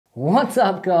What's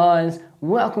up guys?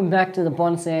 Welcome back to the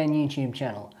Bonsai-En YouTube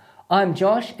channel. I'm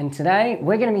Josh and today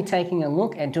we're going to be taking a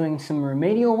look at doing some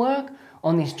remedial work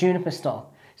on this juniper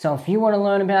stock. So if you want to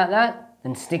learn about that,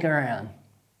 then stick around.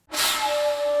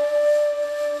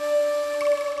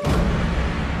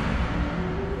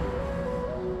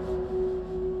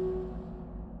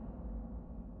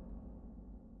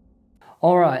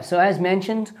 Alright, so as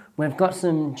mentioned, we've got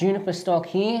some juniper stock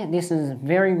here. This is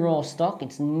very raw stock.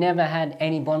 It's never had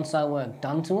any bonsai work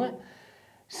done to it.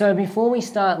 So before we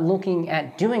start looking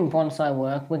at doing bonsai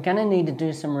work, we're going to need to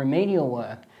do some remedial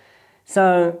work.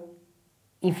 So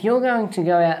if you're going to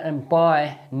go out and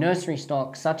buy nursery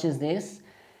stock such as this,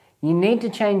 you need to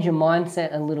change your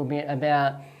mindset a little bit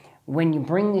about when you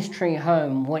bring this tree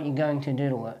home, what you're going to do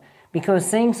to it. Because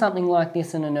seeing something like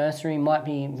this in a nursery might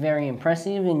be very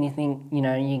impressive and you think, you're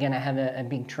going to have a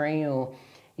big tree or,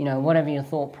 whatever your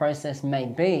thought process may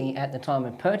be at the time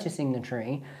of purchasing the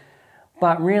tree.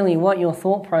 But really what your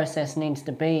thought process needs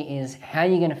to be is how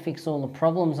you're going to fix all the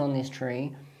problems on this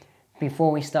tree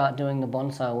before we start doing the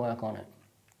bonsai work on it.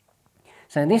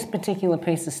 So this particular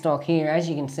piece of stock here, as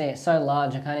you can see, it's so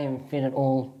large I can't even fit it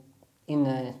all in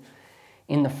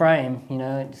the frame.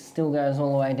 It still goes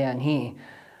all the way down here.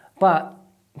 But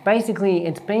basically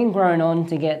it's been grown on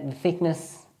to get the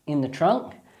thickness in the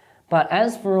trunk. But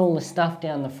as for all the stuff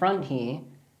down the front here,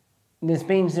 there's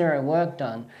been zero work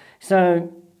done.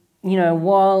 So,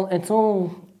 while it's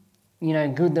all,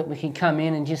 good that we could come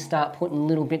in and just start putting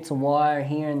little bits of wire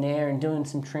here and there and doing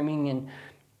some trimming and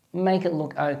make it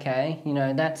look okay.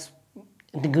 That's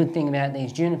the good thing about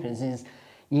these junipers is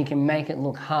you can make it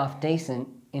look half decent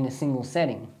in a single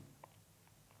setting.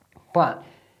 But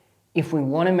if we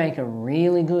want to make a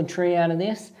really good tree out of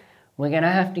this, we're going to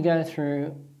have to go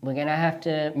through, we're going to have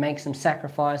to make some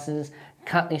sacrifices,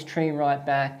 cut this tree right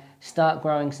back, start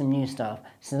growing some new stuff.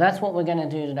 So that's what we're going to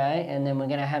do today, and then we're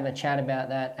going to have a chat about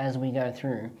that as we go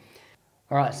through.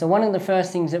 Alright, so one of the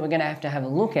first things that we're going to have a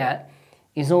look at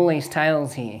is all these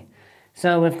tails here.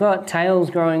 So we've got tails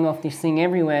growing off this thing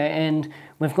everywhere, and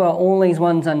we've got all these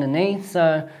ones underneath.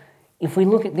 So if we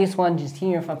look at this one just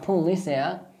here, if I pull this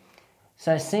out,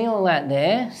 so see all that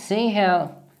there? See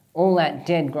how all that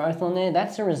dead growth on there?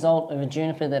 That's a result of a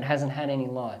juniper that hasn't had any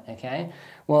light, okay?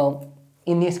 Well,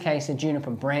 in this case, a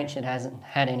juniper branch that hasn't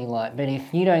had any light. But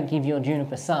if you don't give your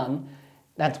juniper sun,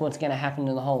 that's what's going to happen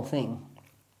to the whole thing.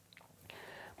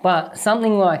 But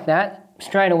something like that,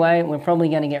 straight away, we're probably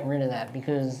going to get rid of that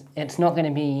because it's not going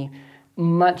to be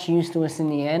much use to us in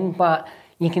the end. But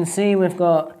you can see we've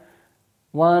got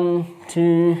 1,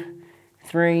 2,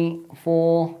 3,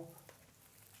 4,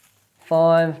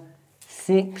 5,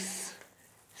 6,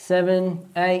 7,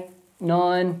 8,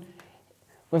 9.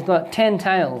 We've got 10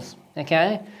 tails,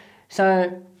 okay?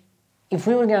 So if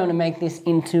we were going to make this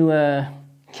into a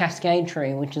cascade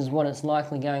tree, which is what it's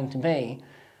likely going to be,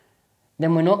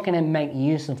 then we're not going to make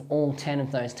use of all 10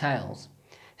 of those tails.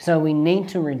 So we need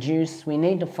to reduce, we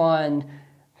need to find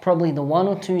probably the 1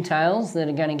 or 2 tails that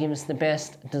are going to give us the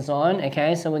best design,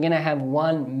 okay? So we're going to have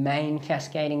one main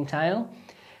cascading tail.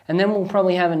 And then we'll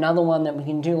probably have another one that we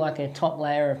can do like a top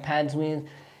layer of pads with,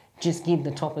 just give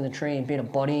the top of the tree a bit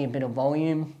of body, a bit of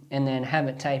volume, and then have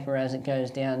it taper as it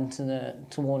goes down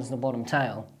towards the bottom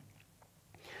tail.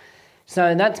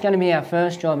 So that's going to be our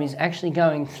first job, is actually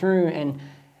going through and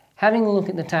having a look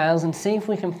at the tails and see if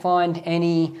we can find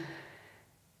any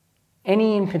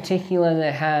in particular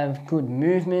that have good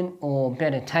movement or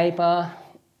better taper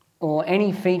or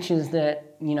any features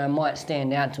that, might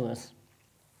stand out to us.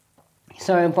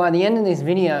 So by the end of this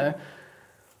video,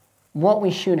 what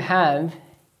we should have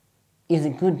is a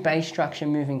good base structure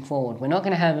moving forward. We're not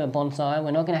going to have a bonsai,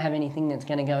 we're not going to have anything that's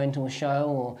going to go into a show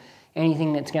or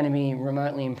anything that's going to be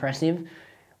remotely impressive.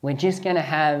 We're just going to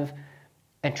have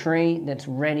a tree that's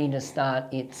ready to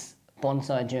start its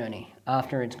bonsai journey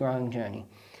after its growing journey.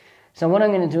 So what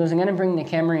I'm going to do is I'm going to bring the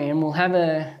camera in, we'll have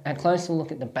a closer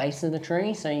look at the base of the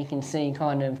tree so you can see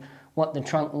kind of what the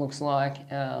trunk looks like,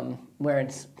 where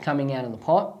it's coming out of the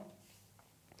pot,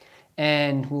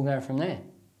 and we'll go from there.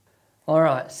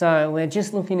 Alright, so we're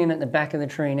just looking in at the back of the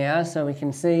tree now, so we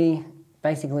can see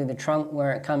basically the trunk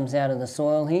where it comes out of the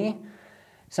soil here.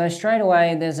 So straight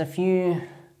away there's a few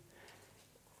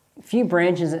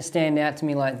branches that stand out to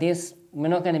me like this. We're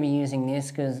not going to be using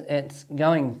this because it's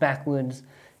going backwards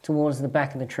towards the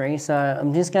back of the tree, so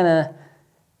I'm just going to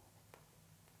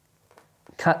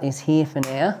cut this here for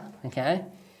now. Okay,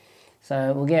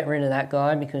 so we'll get rid of that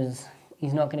guy because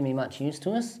he's not going to be much use to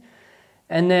us.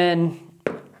 And then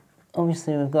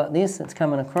obviously we've got this that's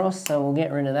coming across, so we'll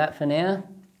get rid of that for now.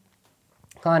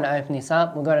 Kind of open this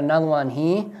up, we've got another one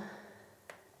here.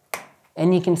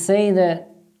 And you can see that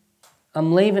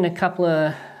I'm leaving a couple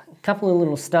of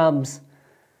little stubs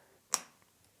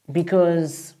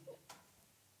because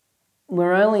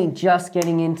we're only just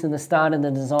getting into the start of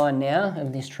the design now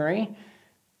of this tree.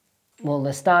 Well,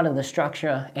 the start of the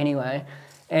structure anyway.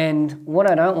 And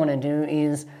what I don't want to do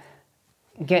is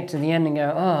get to the end and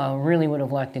go, oh, I really would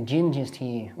have liked a gingers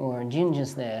here or a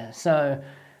gingers there. So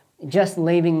just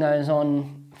leaving those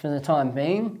on for the time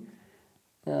being,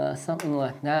 something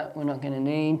like that we're not going to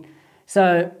need.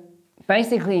 So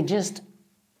basically just,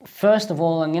 first of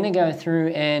all, I'm going to go through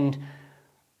and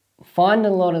find a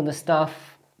lot of the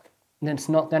stuff that's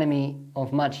not going to be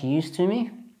of much use to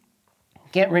me.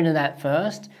 Get rid of that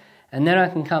first, and then I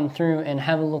can come through and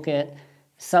have a look at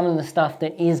some of the stuff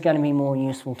that is going to be more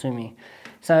useful to me.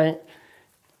 So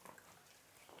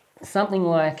something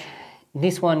like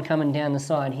this one coming down the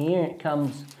side here, it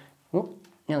comes, whoop,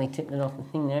 nearly tipped it off the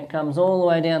thing there, it comes all the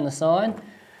way down the side,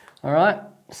 all right?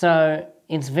 So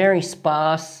it's very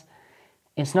sparse,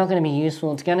 it's not going to be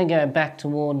useful, it's going to go back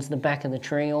towards the back of the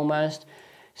tree almost.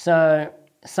 So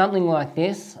something like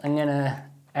this, I'm going to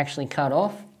actually cut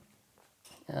off.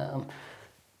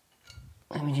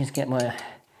 Let me just get my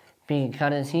bigger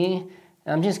cutters here.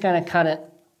 I'm just going to cut it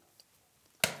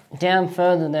down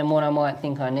further than what I might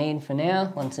think I need for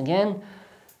now, once again.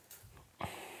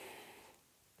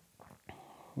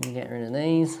 Let me get rid of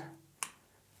these.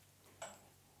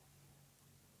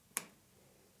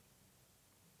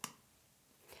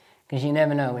 Because you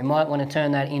never know, we might want to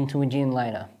turn that into a gin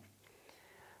later.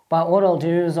 But what I'll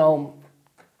do is I'll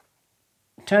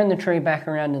turn the tree back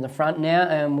around to the front now,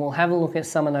 and we'll have a look at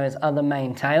some of those other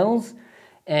main tails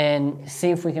and see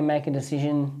if we can make a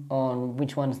decision on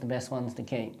which one's the best ones to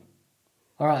keep.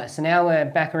 Alright, so now we're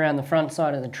back around the front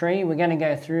side of the tree. We're going to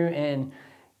go through and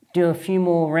do a few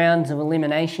more rounds of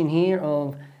elimination here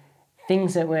of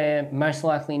things that we're most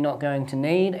likely not going to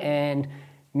need, and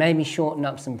maybe shorten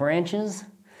up some branches.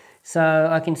 So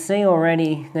I can see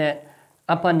already that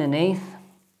up underneath,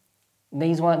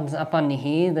 these ones up under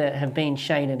here that have been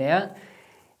shaded out,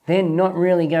 they're not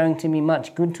really going to be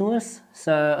much good to us.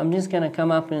 So I'm just going to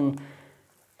come up and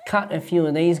cut a few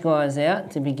of these guys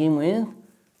out to begin with.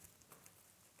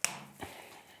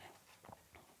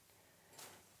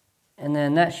 And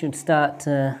then that should start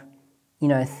to, you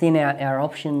know, thin out our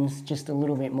options just a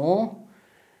little bit more.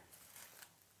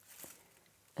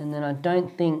 And then I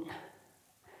don't think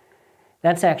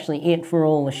that's actually it for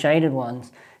all the shaded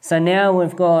ones. So now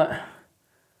we've got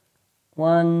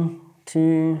 1,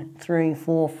 2, 3,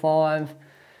 4, 5.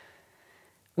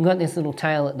 We've got this little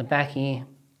tail at the back here.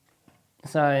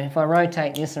 So if I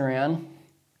rotate this around,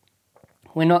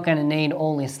 we're not going to need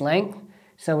all this length.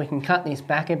 So we can cut this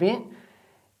back a bit.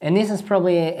 And this is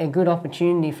probably a good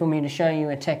opportunity for me to show you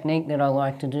a technique that I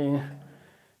like to do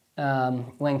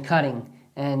when cutting.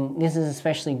 And this is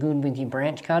especially good with your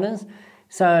branch cutters.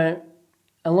 So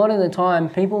a lot of the time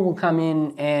people will come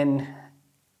in and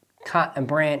cut a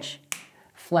branch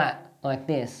flat like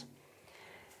this.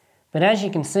 But as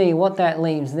you can see, what that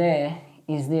leaves there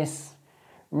is this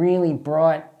really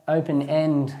bright open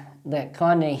end that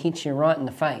kind of hits you right in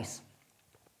the face.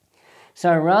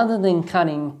 So rather than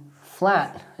cutting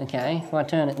flat, okay, if I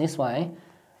turn it this way,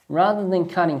 rather than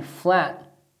cutting flat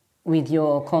with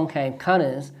your concave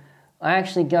cutters, I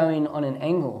actually go in on an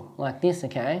angle like this,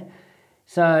 okay?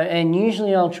 So, and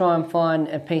usually I'll try and find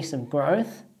a piece of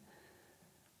growth.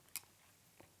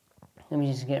 Let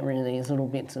me just get rid of these little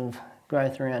bits of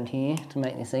growth around here to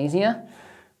make this easier.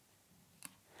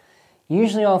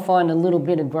 Usually I'll find a little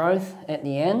bit of growth at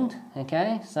the end,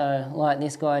 okay? So like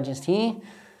this guy just here.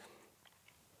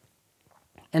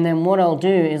 And then what I'll do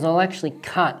is I'll actually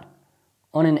cut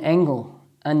on an angle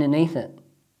underneath it.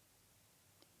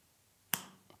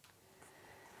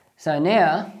 So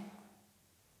now,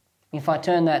 if I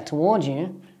turn that towards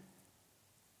you,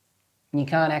 you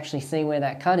can't actually see where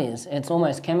that cut is. It's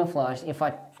almost camouflaged. If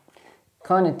I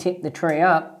kind of tip the tree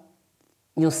up,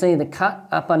 you'll see the cut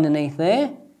up underneath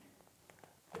there.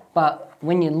 But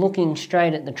when you're looking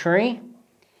straight at the tree,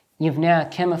 you've now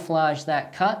camouflaged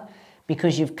that cut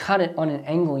because you've cut it on an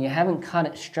angle. You haven't cut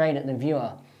it straight at the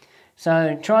viewer.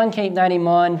 So try and keep that in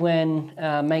mind when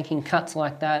making cuts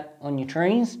like that on your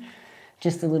trees.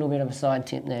 Just a little bit of a side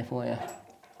tip there for you.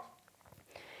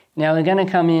 Now we're going to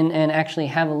come in and actually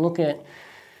have a look at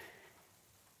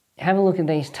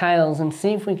these tails and see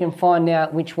if we can find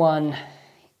out which one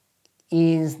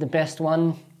is the best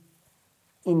one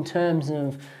in terms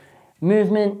of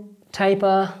movement,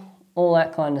 taper, all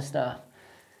that kind of stuff.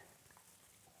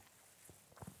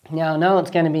 Now I know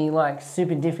it's going to be like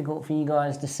super difficult for you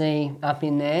guys to see up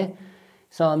in there,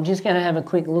 so I'm just going to have a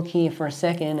quick look here for a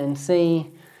second and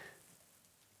see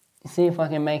see if I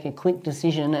can make a quick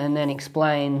decision and then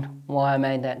explain why I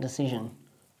made that decision.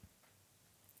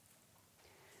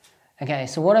 Okay,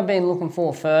 so what I've been looking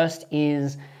for first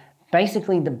is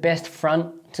basically the best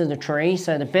front to the tree,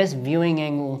 so the best viewing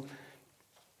angle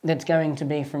that's going to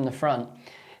be from the front.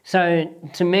 So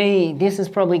to me, this is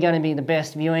probably going to be the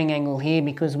best viewing angle here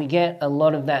because we get a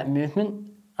lot of that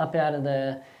movement up out of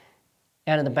the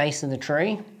base of the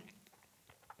tree.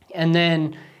 And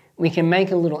then we can make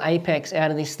a little apex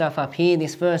out of this stuff up here.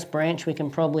 This first branch we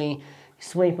can probably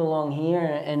sweep along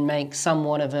here and make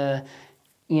somewhat of a,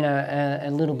 you know, a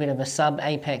little bit of a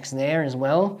sub-apex there as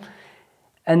well.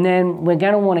 And then we're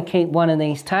going to want to keep one of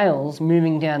these tails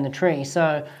moving down the tree.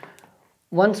 So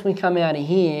once we come out of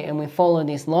here and we follow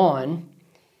this line,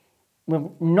 we're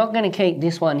not going to keep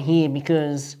this one here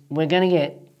because we're going to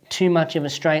get too much of a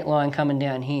straight line coming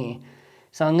down here.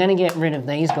 So I'm going to get rid of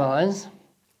these guys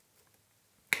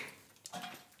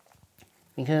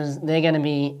because they're going to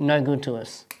be no good to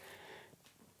us.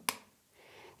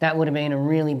 That would have been a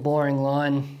really boring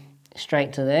line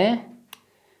straight to there.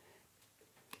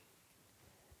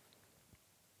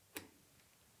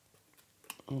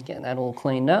 Get that all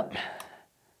cleaned up.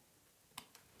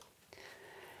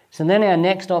 So then our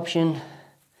next option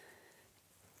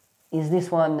is this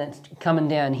one that's coming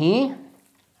down here.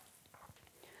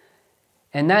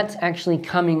 And that's actually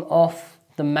coming off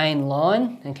the main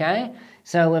line, okay?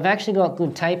 So we've actually got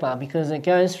good taper because it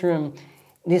goes from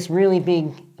this really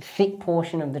big, thick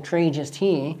portion of the tree just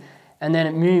here, and then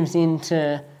it moves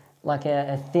into like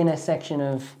a thinner section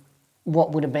of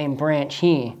what would have been branch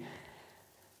here.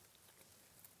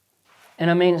 And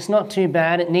I mean, it's not too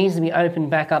bad. It needs to be opened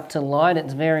back up to light.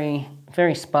 It's very,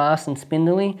 very sparse and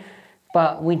spindly,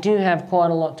 but we do have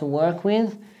quite a lot to work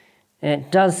with.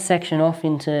 It does section off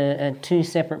into two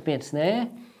separate bits there,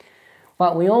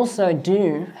 but we also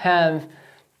do have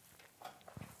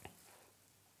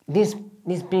this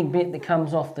big bit that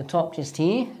comes off the top just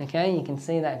here, okay? You can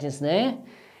see that just there.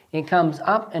 It comes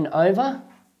up and over,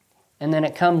 and then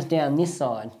it comes down this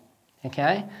side,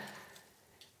 okay?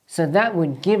 So that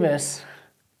would give us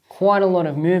quite a lot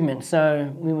of movement.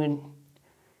 So we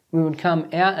would come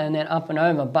out and then up and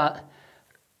over, but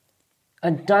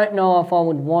I don't know if I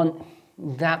would want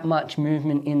that much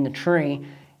movement in the tree.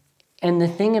 And the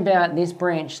thing about this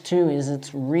branch too is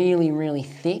it's really, really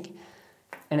thick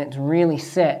and it's really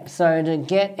set. So to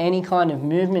get any kind of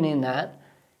movement in that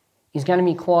is going to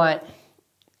be quite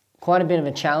a bit of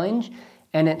a challenge,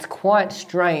 and it's quite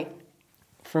straight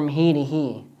from here to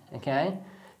here, okay?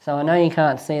 So I know you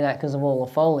can't see that because of all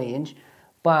the foliage,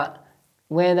 but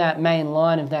where that main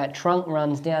line of that trunk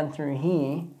runs down through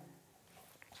here,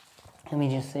 let me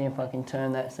just see if I can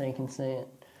turn that so you can see it.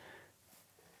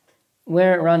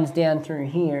 Where it runs down through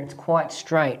here, it's quite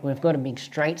straight. We've got a big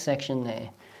straight section there.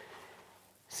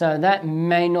 So that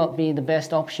may not be the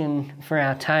best option for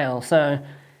our tail. So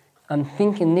I'm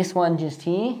thinking this one just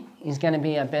here is going to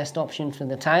be our best option for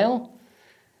the tail.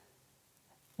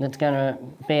 That's going to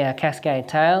be our cascade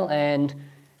tail, and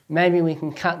maybe we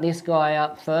can cut this guy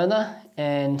up further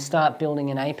and start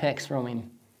building an apex from him.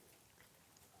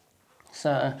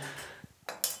 So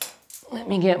let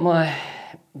me get my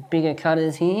bigger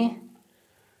cutters here,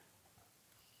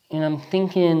 and I'm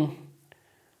thinking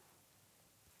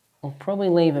I'll probably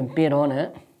leave a bit on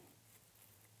it.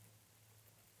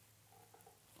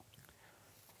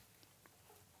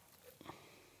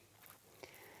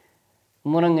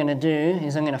 And what I'm going to do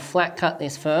is I'm going to flat cut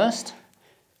this first.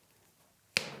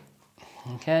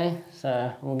 Okay,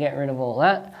 so we'll get rid of all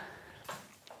that.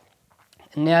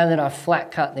 And now that I've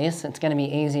flat cut this, it's going to be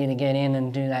easier to get in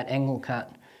and do that angle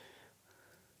cut.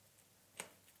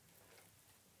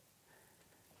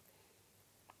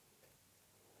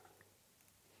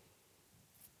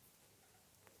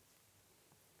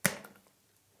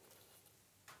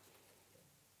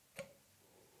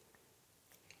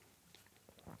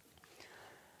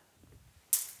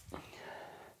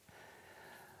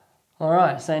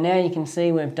 Alright, so now you can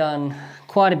see we've done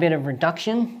quite a bit of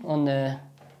reduction on the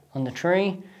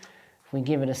tree. If we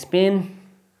give it a spin,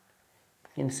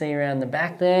 you can see around the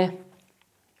back there,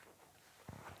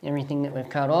 everything that we've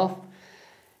cut off.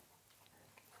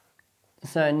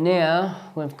 So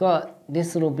now we've got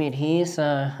this little bit here, so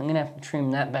I'm going to have to trim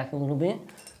that back a little bit.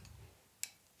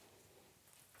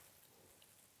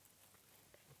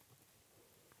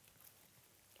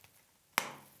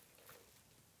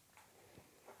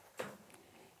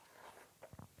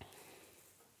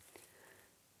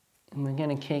 And we're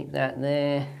going to keep that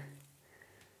there.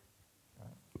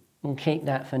 We'll keep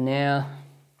that for now.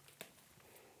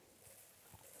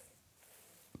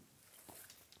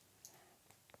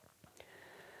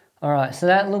 All right, so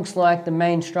that looks like the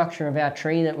main structure of our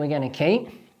tree that we're going to keep.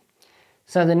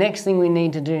 So the next thing we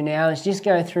need to do now is just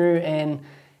go through and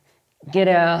get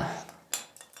our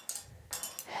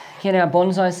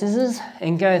bonsai scissors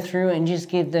and go through and just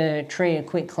give the tree a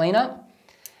quick cleanup.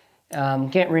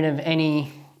 Get rid of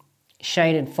any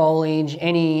shaded foliage,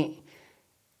 any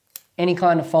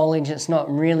kind of foliage that's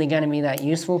not really going to be that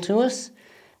useful to us.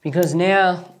 Because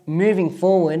now, moving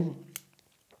forward,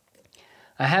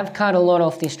 I have cut a lot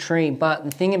off this tree, but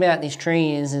the thing about this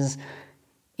tree is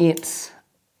it's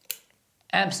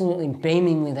absolutely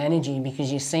beaming with energy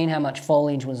because you've seen how much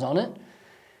foliage was on it.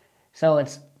 So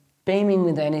it's beaming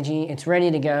with energy, it's ready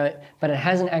to go, but it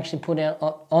hasn't actually put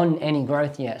out on any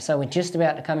growth yet. So we're just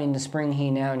about to come into spring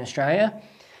here now in Australia.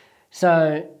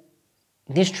 So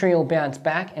this tree will bounce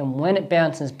back, and when it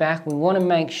bounces back, we want to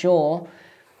make sure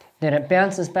that it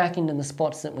bounces back into the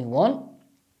spots that we want,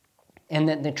 and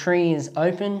that the tree is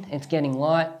open, it's getting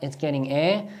light, it's getting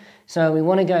air. So we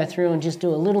want to go through and just do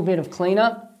a little bit of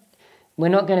cleanup. We're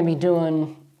not going to be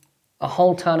doing a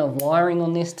whole ton of wiring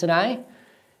on this today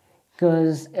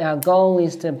because our goal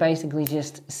is to basically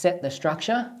just set the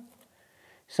structure.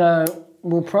 So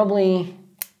we'll probably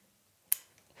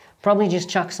just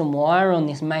chuck some wire on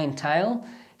this main tail,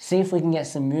 see if we can get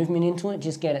some movement into it,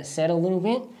 just get it set a little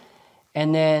bit,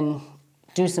 and then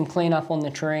do some cleanup on the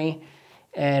tree.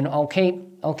 And I'll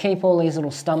keep all these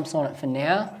little stumps on it for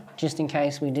now, just in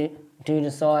case we do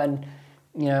decide,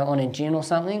 on a gin or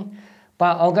something.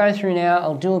 But I'll go through now,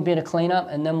 I'll do a bit of cleanup,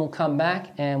 and then we'll come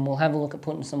back and we'll have a look at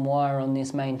putting some wire on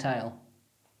this main tail.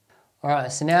 All right,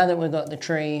 so now that we've got the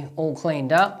tree all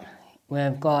cleaned up,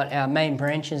 we've got our main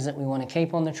branches that we want to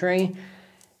keep on the tree.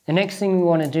 The next thing we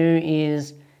want to do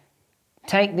is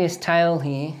take this tail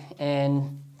here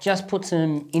and just put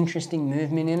some interesting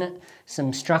movement in it,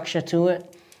 some structure to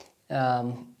it,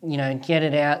 get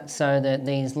it out so that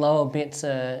these lower bits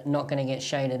are not going to get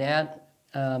shaded out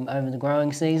over the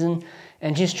growing season,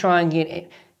 and just try and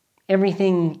get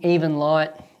everything even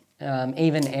light,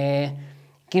 even air,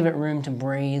 give it room to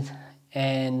breathe,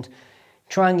 and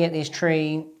try and get this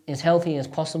tree as healthy as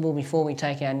possible before we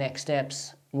take our next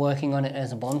steps working on it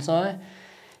as a bonsai.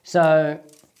 So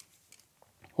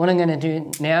what I'm going to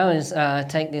do now is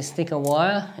take this thicker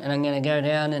wire, and I'm going to go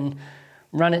down and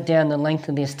run it down the length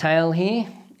of this tail here,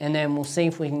 and then we'll see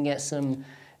if we can get some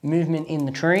movement in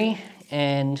the tree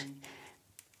and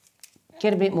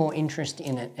get a bit more interest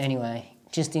in it anyway,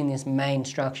 just in this main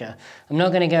structure. I'm not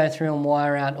going to go through and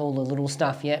wire out all the little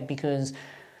stuff yet because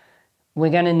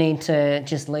we're going to need to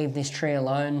just leave this tree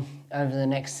alone over the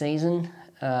next season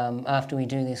after we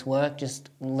do this work. Just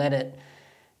let it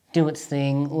do its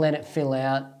thing, let it fill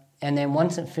out, and then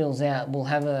once it fills out, we'll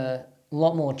have a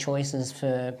lot more choices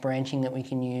for branching that we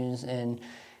can use. And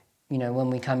when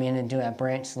we come in and do our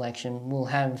branch selection, we'll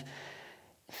have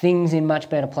things in much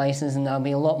better places, and they'll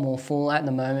be a lot more full. At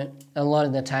the moment, a lot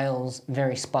of the tail's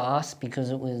very sparse because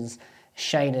it was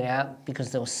shaded out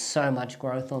because there was so much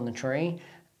growth on the tree.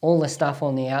 All the stuff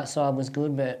on the outside was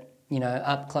good, but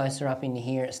up closer up into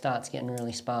here, it starts getting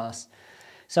really sparse.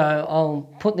 So I'll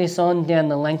put this on down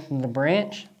the length of the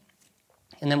branch,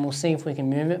 and then we'll see if we can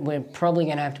move it. We're probably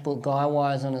going to have to put guy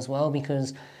wires on as well,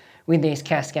 because with these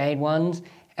cascade ones,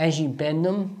 as you bend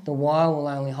them, the wire will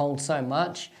only hold so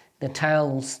much. The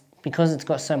tails, because it's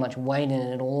got so much weight in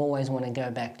it, it'll always want to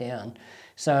go back down.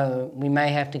 So we may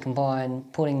have to combine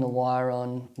putting the wire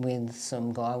on with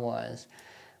some guy wires.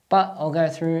 But I'll go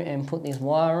through and put this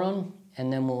wire on, and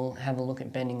then we'll have a look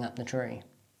at bending up the tree.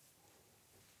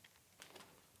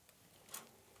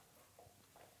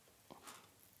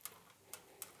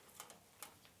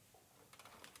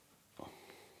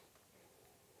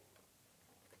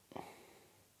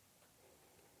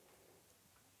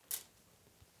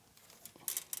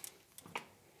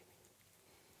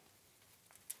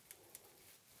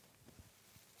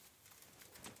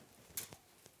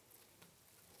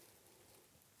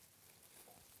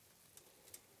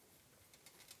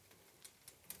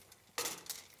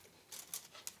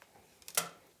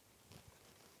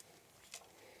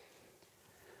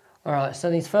 Alright, so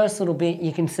this first little bit,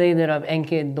 you can see that I've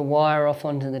anchored the wire off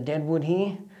onto the deadwood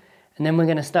here, and then we're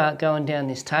going to start going down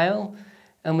this tail,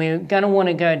 and we're going to want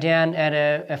to go down at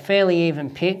a fairly even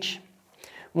pitch.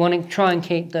 We want to try and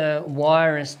keep the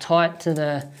wire as tight to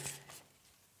the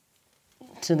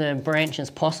branch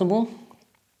as possible.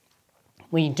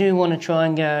 We do want to try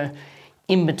and go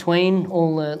in between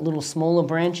all the little smaller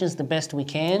branches the best we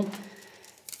can.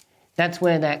 That's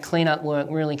where that cleanup work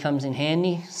really comes in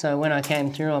handy. So when I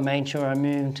came through, I made sure I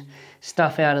moved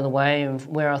stuff out of the way of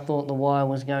where I thought the wire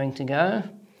was going to go.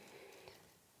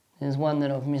 There's one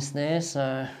that I've missed there,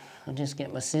 so I'll just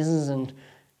get my scissors and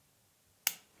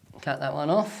cut that one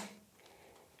off.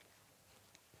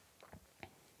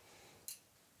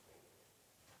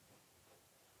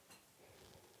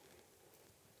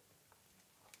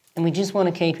 And we just want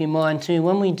to keep in mind too,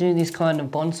 when we do this kind of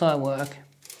bonsai work,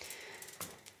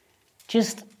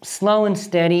 just slow and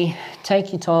steady,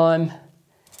 take your time,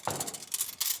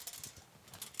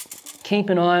 keep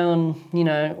an eye on, you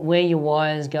know, where your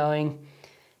wire's going,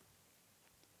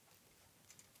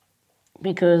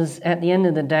 because at the end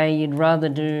of the day, you'd rather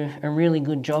do a really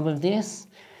good job of this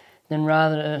than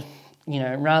rather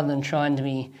than trying to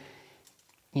be,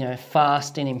 you know,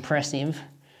 fast and impressive.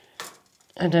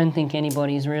 I don't think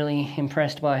anybody's really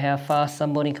impressed by how fast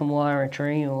somebody can wire a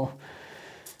tree or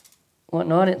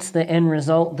whatnot. It's the end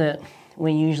result that we're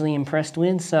usually impressed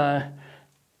with. So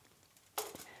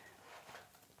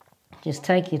just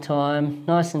take your time,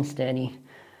 nice and steady.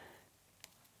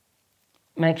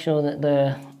 Make sure that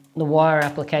the wire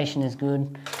application is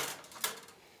good.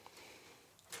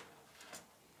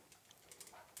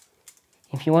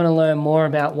 If you want to learn more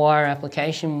about wire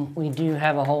application, we do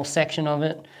have a whole section of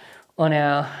it on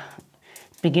our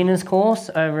beginners course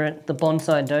over at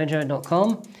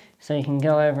thebonsaidojo.com, so you can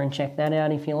go over and check that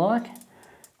out if you like.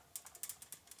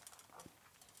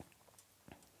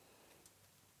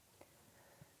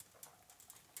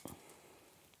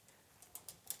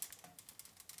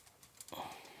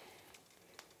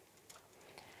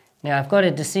 Now I've got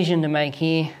a decision to make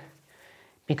here,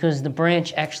 because the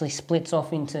branch actually splits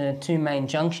off into two main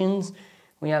junctions.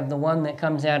 We have the one that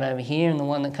comes out over here and the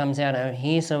one that comes out over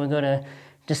here, so we've got to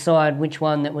decide which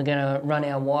one that we're going to run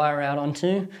our wire out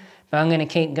onto. But I'm going to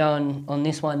keep going on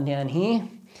this one down here,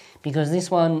 because this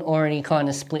one already kind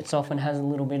of splits off and has a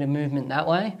little bit of movement that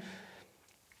way.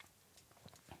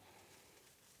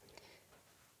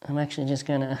 I'm actually just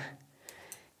going to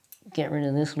get rid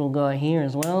of this little guy here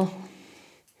as well.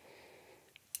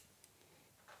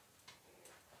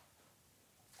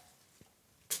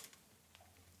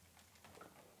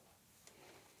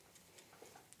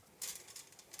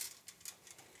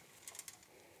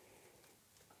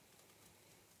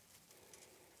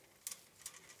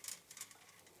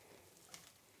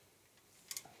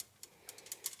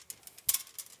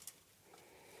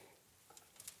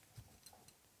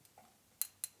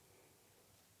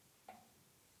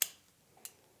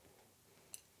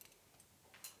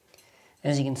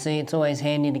 As you can see, it's always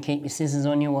handy to keep your scissors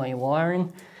on you while you're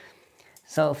wiring.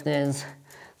 So if there's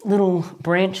little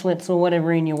branchlets or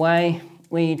whatever in your way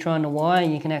where you're trying to wire,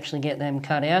 you can actually get them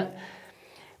cut out.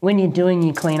 When you're doing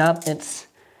your cleanup, it's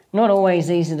not always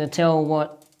easy to tell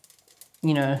what,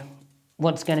 you know,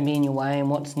 what's going to be in your way and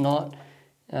what's not.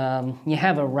 You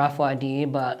have a rough idea,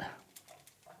 but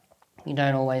you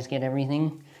don't always get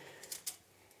everything.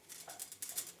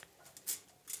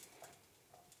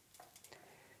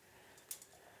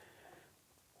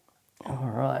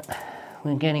 Alright,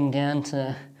 we're getting down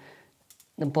to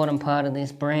the bottom part of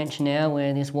this branch now,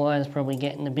 where this wire is probably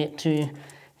getting a bit too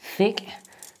thick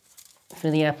for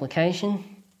the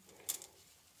application.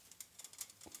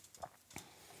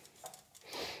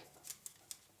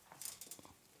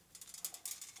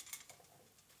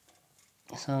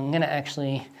 So I'm going to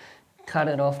actually cut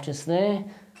it off just there.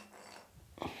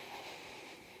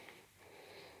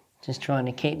 Just trying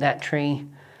to keep that tree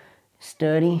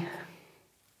sturdy.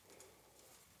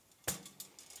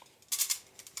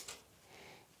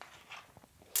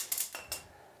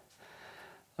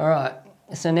 Alright,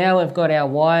 so now we've got our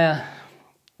wire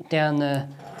down the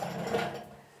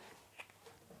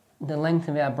length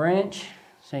of our branch,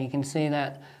 so you can see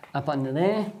that up under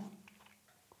there.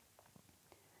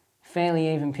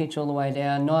 Fairly even pitch all the way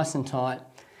down, nice and tight.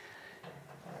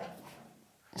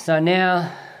 So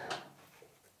now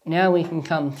we can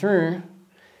come through,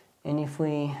 and if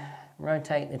we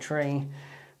rotate the tree,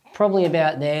 probably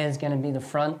about there is going to be the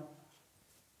front.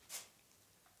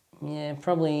 Yeah,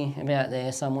 probably about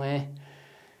there somewhere.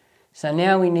 So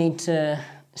now we need to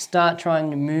start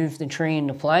trying to move the tree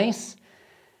into place.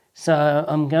 So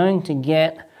I'm going to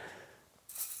get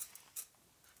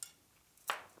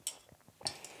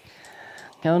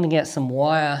some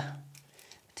wire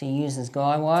to use as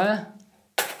guy wire.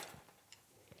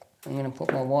 I'm going to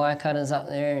put my wire cutters up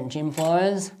there and gym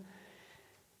pliers,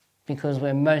 because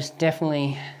we're most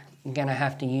definitely going to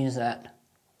have to use that.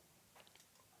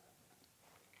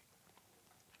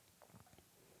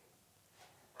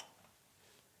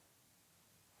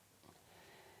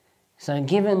 So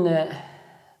given that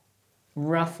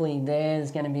roughly there's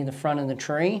going to be the front of the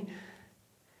tree,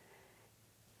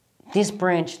 this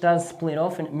branch does split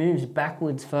off and it moves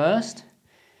backwards first.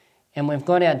 And we've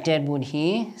got our deadwood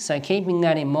here, so keeping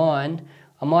that in mind,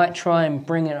 I might try and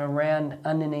bring it around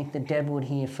underneath the deadwood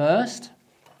here first.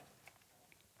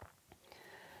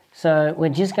 So we're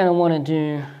just going to want to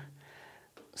do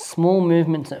small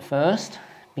movements at first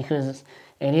because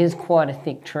it is quite a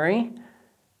thick tree.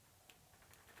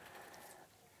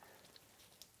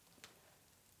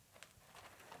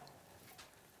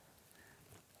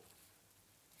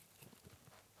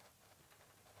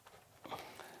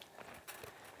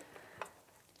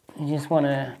 You just want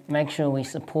to make sure we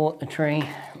support the tree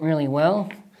really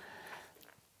well.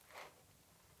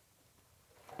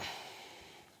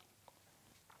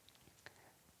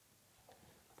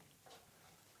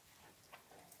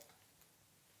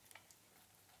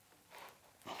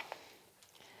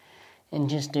 And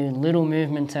just do little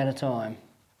movements at a time.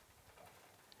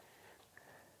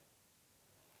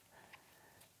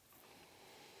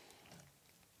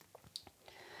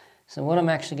 So what I'm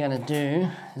actually going to do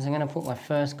is I'm going to put my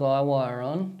first guy wire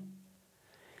on.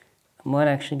 I might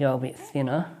actually go a bit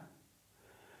thinner.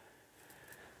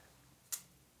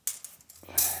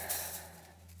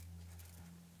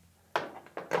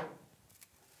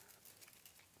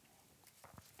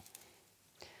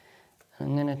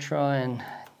 I'm going to try and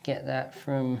get that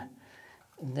from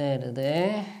there to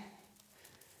there.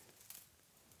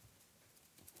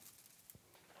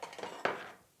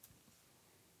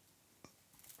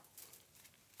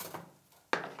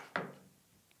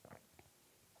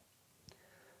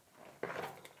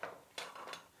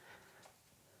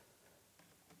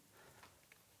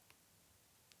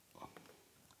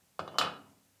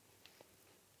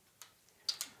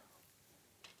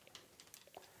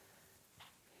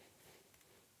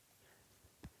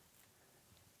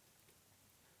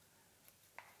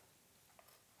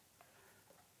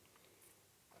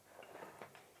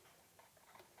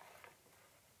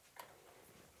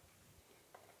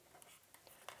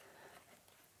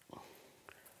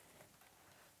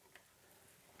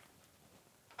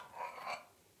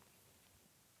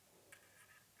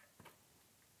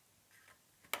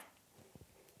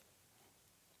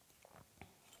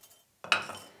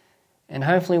 And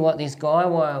hopefully what this guy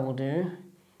wire will do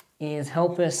is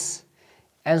help us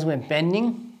as we're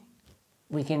bending.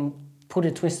 We can put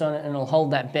a twist on it and it'll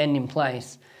hold that bend in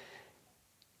place.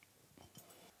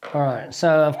 Alright,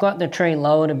 so I've got the tree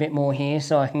lowered a bit more here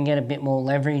so I can get a bit more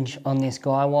leverage on this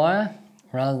guy wire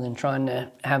rather than trying to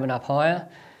have it up higher.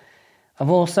 I've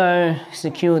also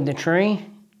secured the tree,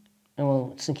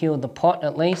 or secured the pot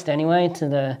at least anyway, to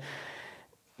the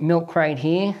milk crate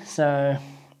here, so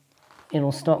it'll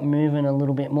stop moving a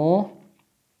little bit more.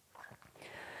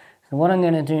 So what I'm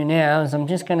going to do now is I'm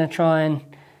just going to try and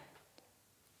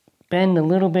bend a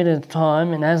little bit at a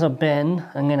time, and as I bend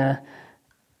I'm going to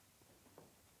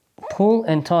pull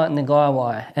and tighten the guy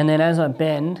wire, and then as I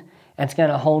bend it's going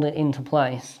to hold it into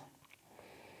place.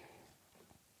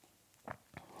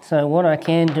 So what I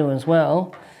can do as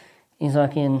well is I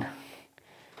can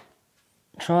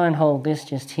try and hold this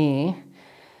just here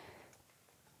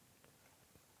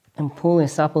and pull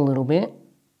this up a little bit,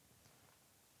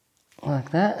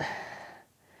 like that.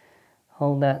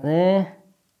 Hold that there.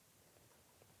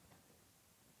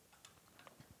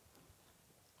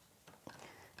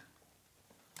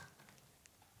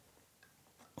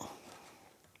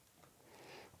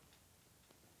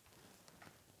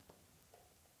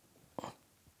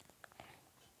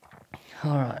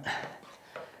 All right.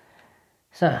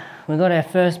 So we've got our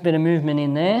first bit of movement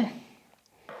in there.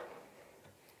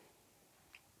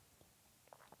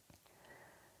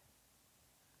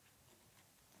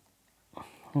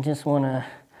 I just want to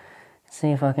see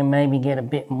if I can maybe get a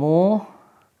bit more.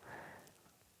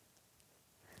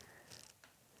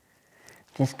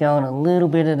 Just going a little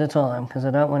bit at a time because I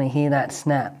don't want to hear that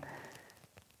snap.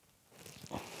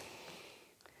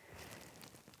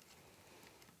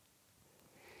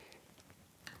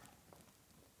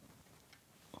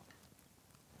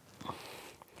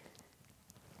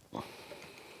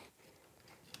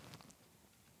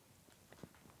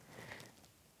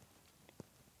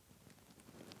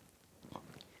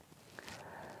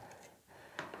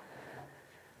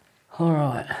 All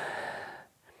right.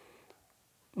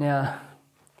 Now,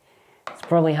 it's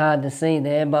probably hard to see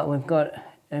there, but we've got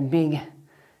a big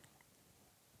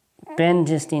bend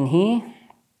just in here.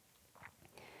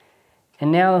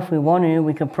 And now if we want to,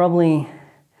 we could probably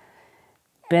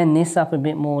bend this up a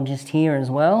bit more just here as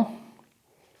well.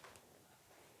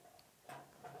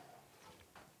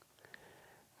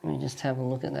 Let me just have a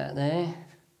look at that there.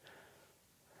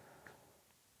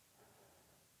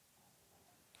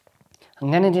 I'm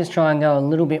going to just try and go a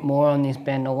little bit more on this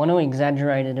bend. I want to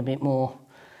exaggerate it a bit more.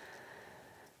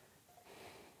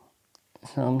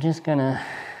 So I'm just going to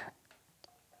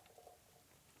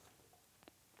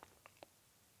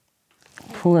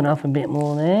pull it up a bit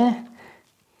more there.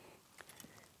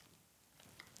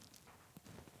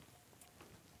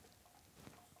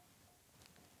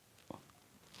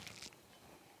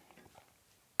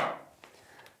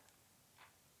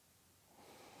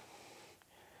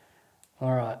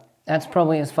 All right, that's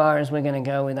probably as far as we're going to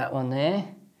go with that one there.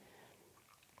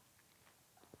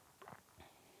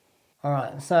 All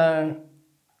right, so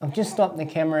I've just stopped the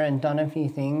camera and done a few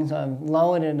things. I've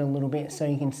lowered it a little bit so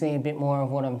you can see a bit more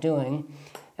of what I'm doing.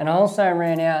 And I also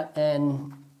ran out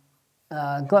and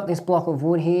got this block of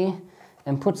wood here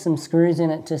and put some screws in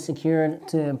it to secure it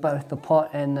to both the pot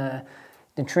and the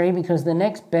tree, because the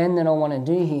next bend that I want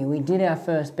to do here, we did our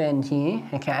first bend here,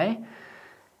 okay?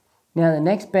 Now the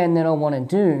next bend that I want to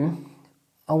do,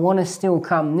 I want to still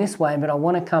come this way, but I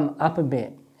want to come up a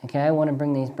bit, okay? I want to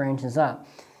bring these branches up.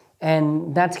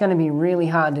 And that's going to be really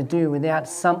hard to do without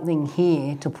something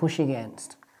here to push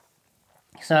against.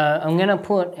 So I'm going to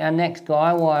put our next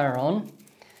guy wire on,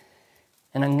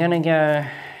 and I'm going to go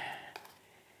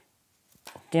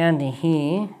down to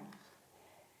here,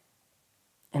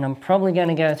 and I'm probably going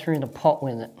to go through the pot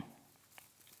with it.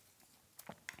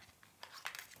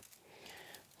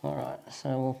 All right, so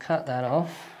we'll cut that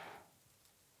off.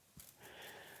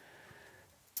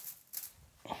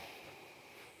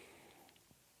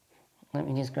 Let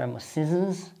me just grab my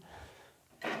scissors.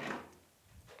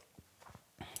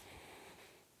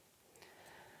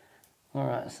 All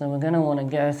right, so we're going to want to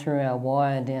go through our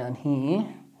wire down here.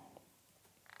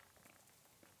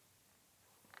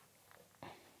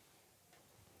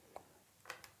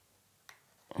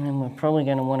 And then we're probably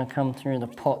going to want to come through the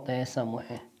pot there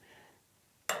somewhere.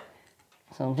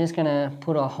 So I'm just going to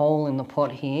put a hole in the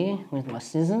pot here with my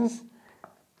scissors.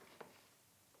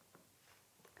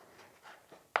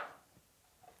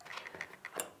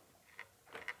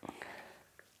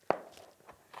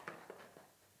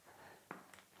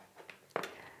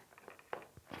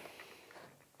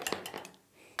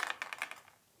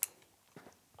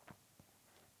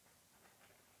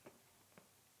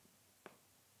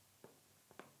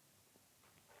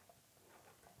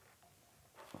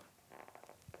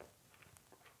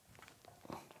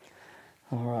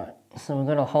 Alright, so we've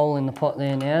got a hole in the pot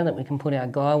there now that we can put our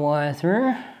guy wire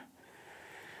through.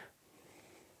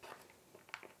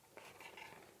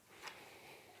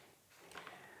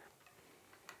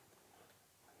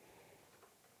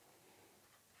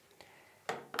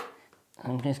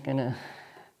 I'm just going to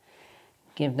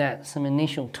give that some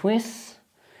initial twists.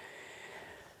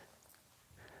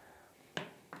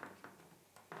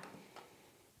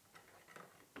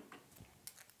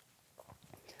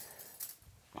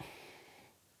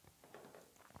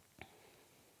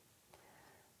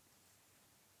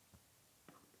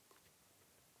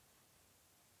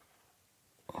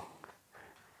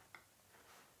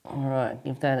 Alright,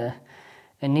 give that an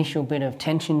initial bit of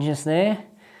tension just there.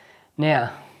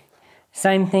 Now,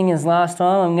 same thing as last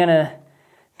time, I'm going to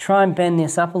try and bend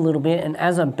this up a little bit, and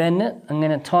as I bend it, I'm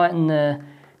going to tighten the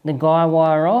guy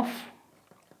wire off.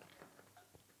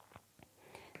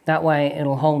 That way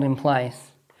it'll hold in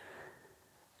place.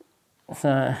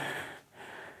 So,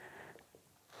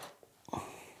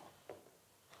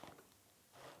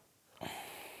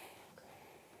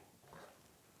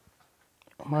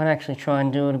 I might actually try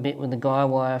and do it a bit with the guy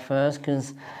wire first,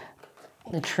 because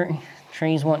the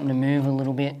tree's wanting to move a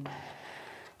little bit.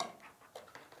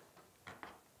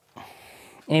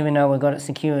 Even though we've got it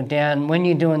secured down. When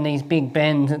you're doing these big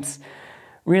bends, it's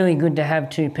really good to have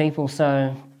two people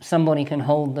so somebody can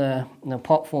hold the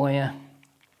pot for you.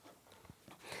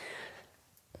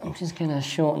 I'm just going to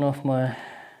shorten off my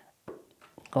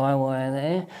guy wire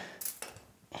there.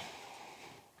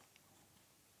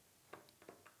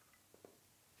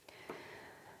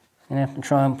 I'm going to have to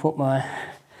try and put my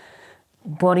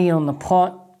body on the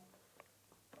pot.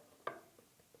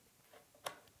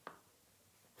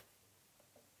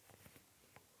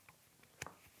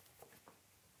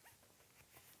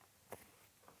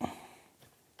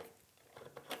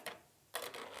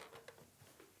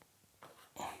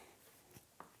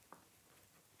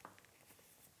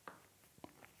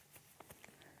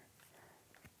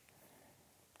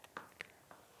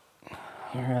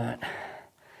 Alright,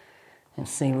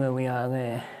 let's see where we are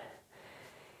there.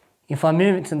 If I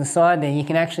move it to the side there, you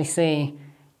can actually see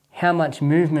how much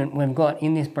movement we've got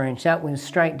in this branch. That was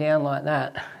straight down like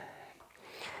that.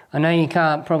 I know you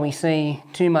can't probably see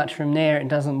too much from there, it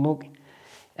doesn't look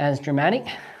as dramatic.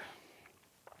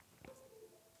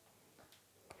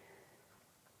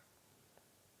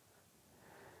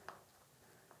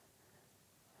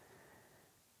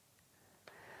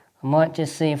 I might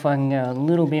just see if I can go a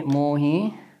little bit more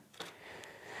here.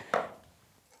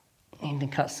 Need to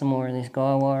cut some more of this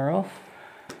guy wire off.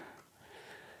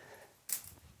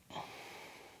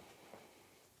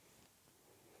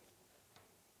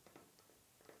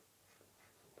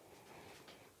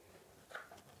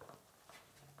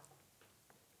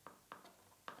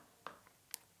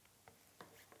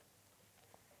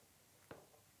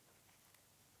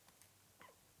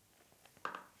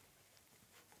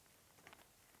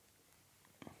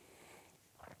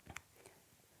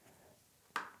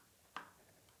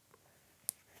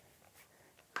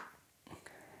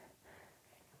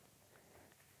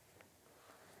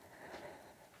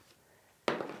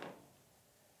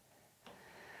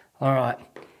 All right,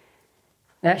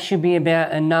 that should be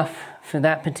about enough for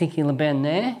that particular bend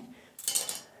there.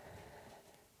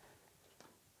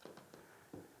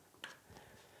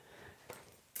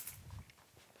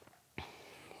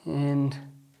 And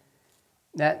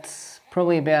that's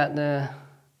probably about the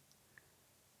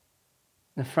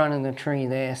front of the tree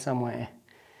there somewhere.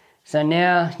 So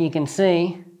now you can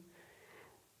see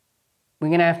we're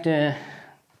going to have to,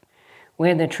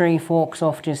 where the tree forks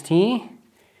off just here,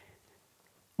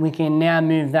 we can now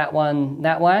move that one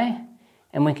that way,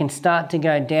 and we can start to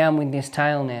go down with this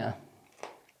tail now.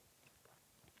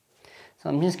 So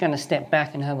I'm just going to step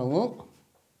back and have a look.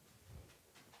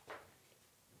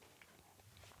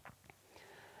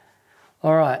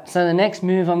 All right, so the next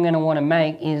move I'm going to want to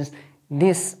make is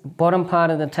this bottom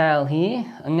part of the tail here.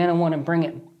 I'm going to want to bring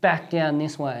it back down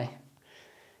this way.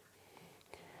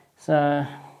 So I'm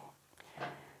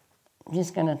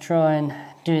just going to try and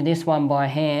do this one by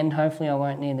hand. Hopefully I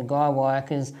won't need the guy wire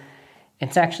because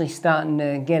it's actually starting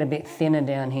to get a bit thinner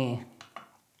down here.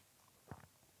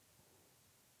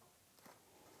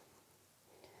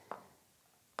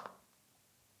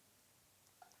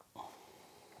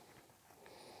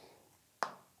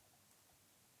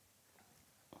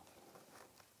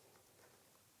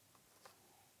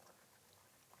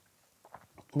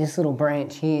 This little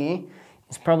branch here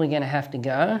is probably going to have to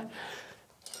go.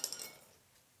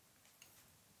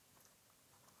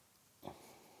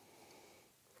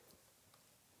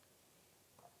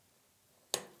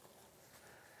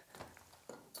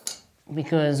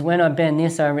 Because when I bend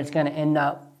this over, it's going to end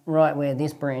up right where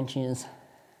this branch is.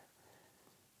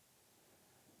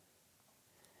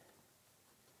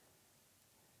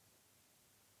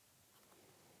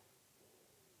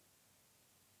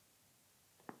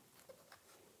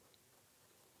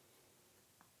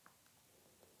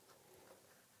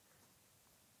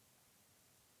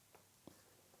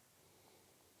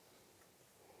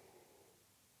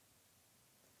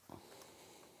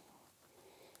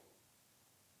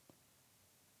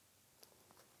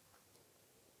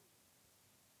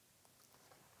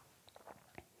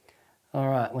 All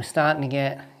right, we're starting to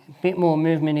get a bit more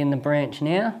movement in the branch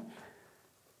now.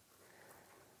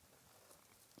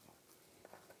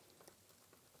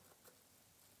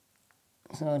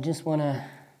 So I just want to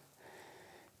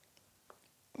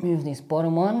move this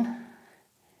bottom one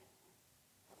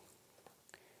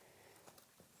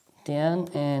down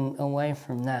and away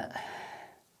from that.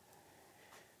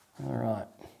 All right.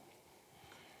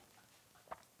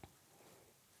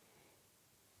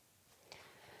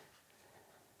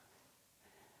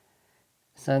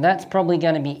 So that's probably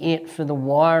going to be it for the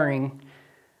wiring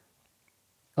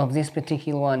of this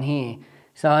particular one here.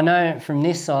 So I know from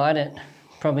this side it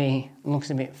probably looks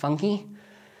a bit funky,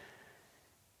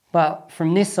 but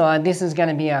from this side this is going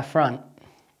to be our front.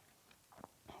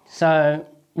 So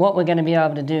what we're going to be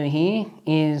able to do here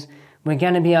is we're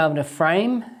going to be able to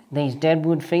frame these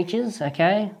deadwood features,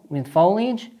 okay, with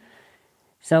foliage.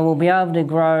 So we'll be able to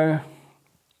grow,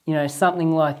 you know,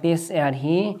 something like this out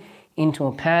here into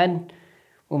a pad.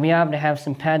 We'll be able to have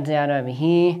some pads out over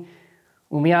here.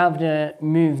 We'll be able to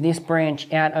move this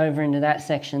branch out over into that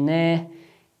section there.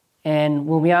 And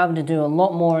we'll be able to do a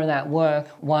lot more of that work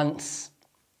once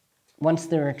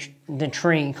the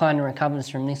tree kind of recovers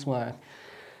from this work.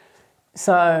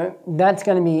 So that's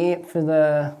going to be it for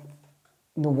the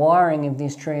wiring of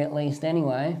this tree, at least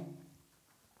anyway.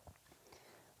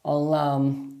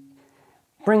 I'll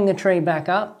bring the tree back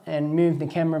up and move the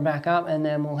camera back up, and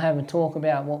then we'll have a talk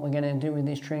about what we're going to do with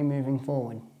this tree moving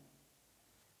forward.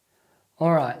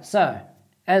 Alright, so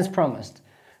as promised,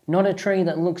 not a tree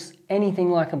that looks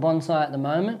anything like a bonsai at the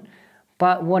moment,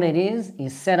 but what it is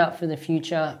set up for the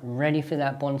future, ready for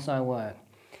that bonsai work.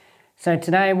 So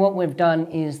today what we've done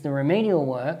is the remedial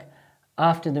work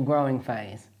after the growing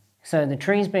phase. So the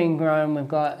tree's being grown, we've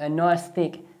got a nice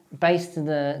thick base to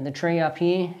the tree up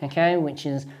here, okay, which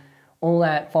is all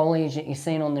that foliage that you've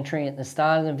seen on the tree at the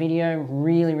start of the video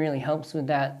really helps with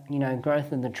that, you know,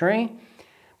 growth of the tree.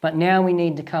 But now we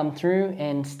need to come through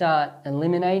and start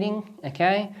eliminating,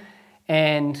 okay,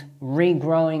 and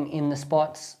regrowing in the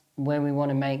spots where we want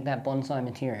to make that bonsai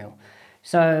material.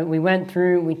 So we went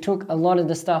through, we took a lot of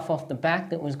the stuff off the back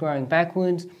that was growing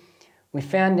backwards. We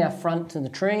found our front to the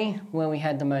tree where we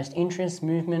had the most interest,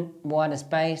 movement, widest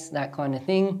base, that kind of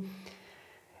thing.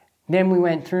 Then we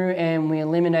went through and we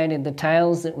eliminated the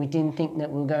tails that we didn't think that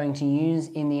we were going to use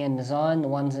in the end design, the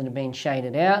ones that have been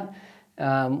shaded out,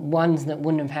 ones that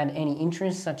wouldn't have had any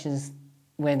interest, such as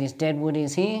where this deadwood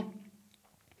is here.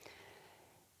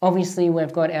 Obviously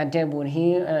we've got our deadwood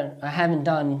here. I haven't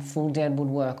done full deadwood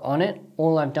work on it.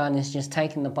 All I've done is just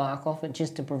taken the bark off it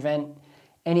just to prevent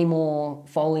any more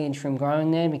foliage from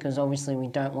growing there, because obviously we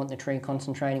don't want the tree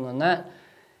concentrating on that.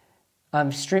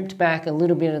 I've stripped back a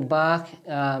little bit of the bark,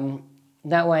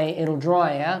 that way it'll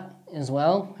dry out as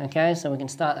well, okay, so we can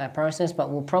start that process, but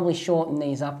we'll probably shorten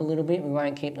these up a little bit. We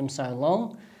won't keep them so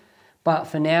long, but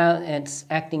for now it's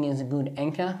acting as a good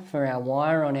anchor for our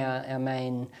wire on our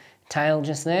main tail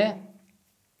just there.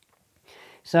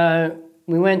 So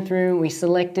we went through, we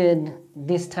selected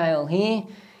this tail here.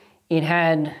 It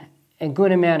had a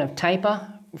good amount of taper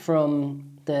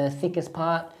from the thickest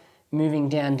part moving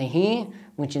down to here,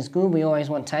 which is good. We always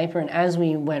want taper, and as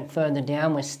we went further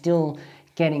down, we're still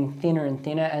getting thinner and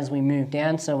thinner as we move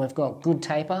down, so we've got good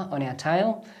taper on our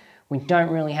tail. We don't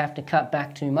really have to cut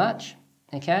back too much,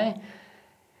 okay?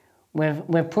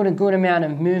 We've put a good amount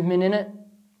of movement in it,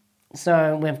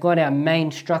 so we've got our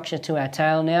main structure to our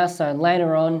tail now. So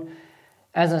later on,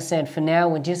 as I said, for now,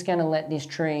 we're just going to let this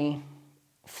tree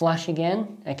flush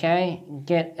again, okay?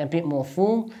 Get a bit more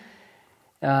full.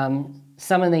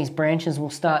 Some of these branches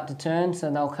will start to turn, so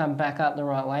they'll come back up the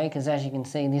right way, because as you can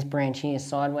see, this branch here is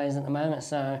sideways at the moment.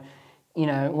 So, you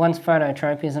know, once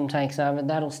phototropism takes over,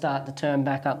 that'll start to turn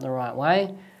back up the right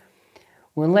way.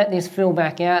 We'll let this fill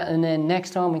back out, and then next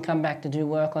time we come back to do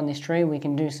work on this tree, we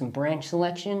can do some branch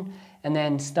selection and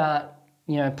then start,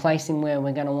 you know, placing where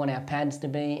we're going to want our pads to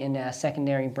be and our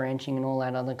secondary branching and all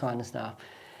that other kind of stuff.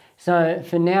 So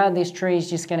for now, this tree is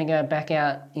just going to go back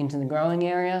out into the growing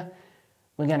area.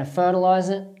 We're going to fertilize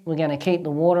it. We're going to keep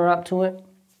the water up to it.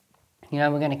 You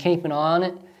know, we're going to keep an eye on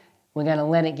it. We're going to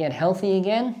let it get healthy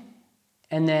again.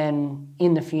 And then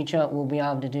in the future, we'll be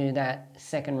able to do that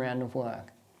second round of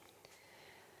work.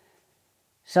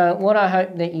 So what I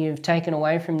hope that you've taken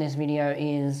away from this video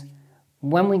is,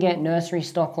 when we get nursery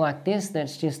stock like this,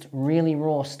 that's just really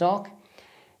raw stock,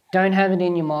 don't have it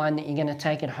in your mind that you're going to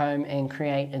take it home and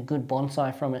create a good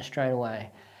bonsai from it straight away.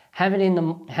 Have it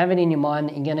in your mind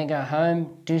that you're going to go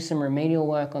home, do some remedial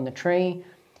work on the tree.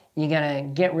 You're going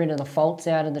to get rid of the faults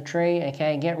out of the tree,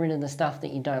 okay? Get rid of the stuff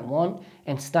that you don't want,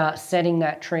 and start setting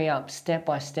that tree up step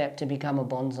by step to become a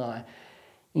bonsai.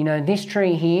 You know, this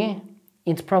tree here,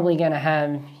 it's probably going to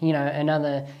have, you know,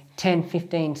 another 10,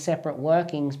 15 separate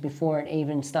workings before it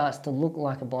even starts to look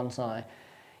like a bonsai.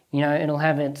 You know, it'll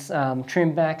have its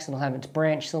trim backs, it'll have its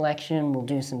branch selection, we'll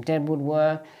do some deadwood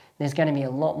work. There's going to be a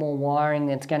lot more wiring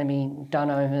that's going to be done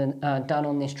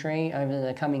on this tree over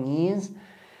the coming years.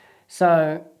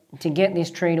 So to get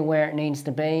this tree to where it needs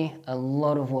to be, a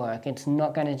lot of work. It's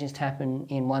not going to just happen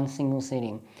in one single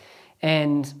sitting.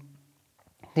 And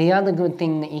the other good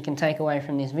thing that you can take away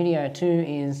from this video too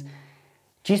is,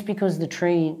 just because the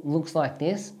tree looks like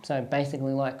this, so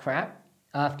basically like crap,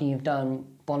 after you've done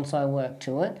bonsai work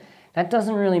to it, that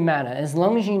doesn't really matter. As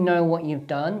long as you know what you've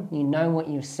done, you know what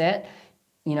you've set.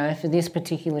 You know, for this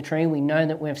particular tree, we know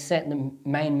that we've set the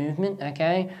main movement,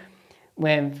 okay?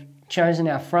 We've chosen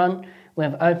our front.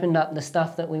 We've opened up the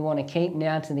stuff that we want to keep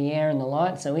now to the air and the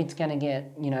light, so it's going to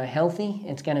get, you know, healthy.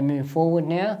 It's going to move forward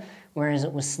now, whereas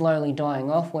it was slowly dying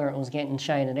off where it was getting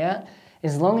shaded out.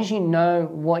 As long as you know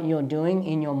what you're doing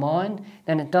in your mind,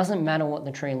 then it doesn't matter what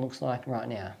the tree looks like right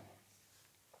now.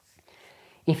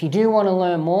 If you do want to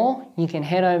learn more, you can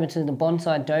head over to the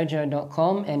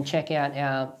bonsaidojo.com and check out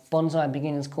our Bonsai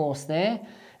Beginners course there.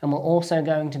 And we're also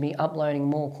going to be uploading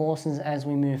more courses as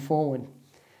we move forward.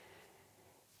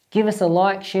 Give us a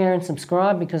like, share and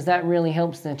subscribe, because that really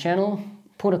helps the channel.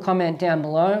 Put a comment down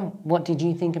below. What did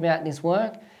you think about this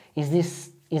work? Is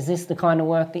this the kind of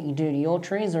work that you do to your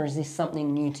trees, or is this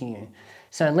something new to you?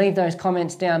 So leave those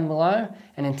comments down below,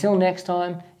 and until next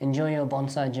time, enjoy your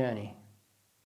bonsai journey.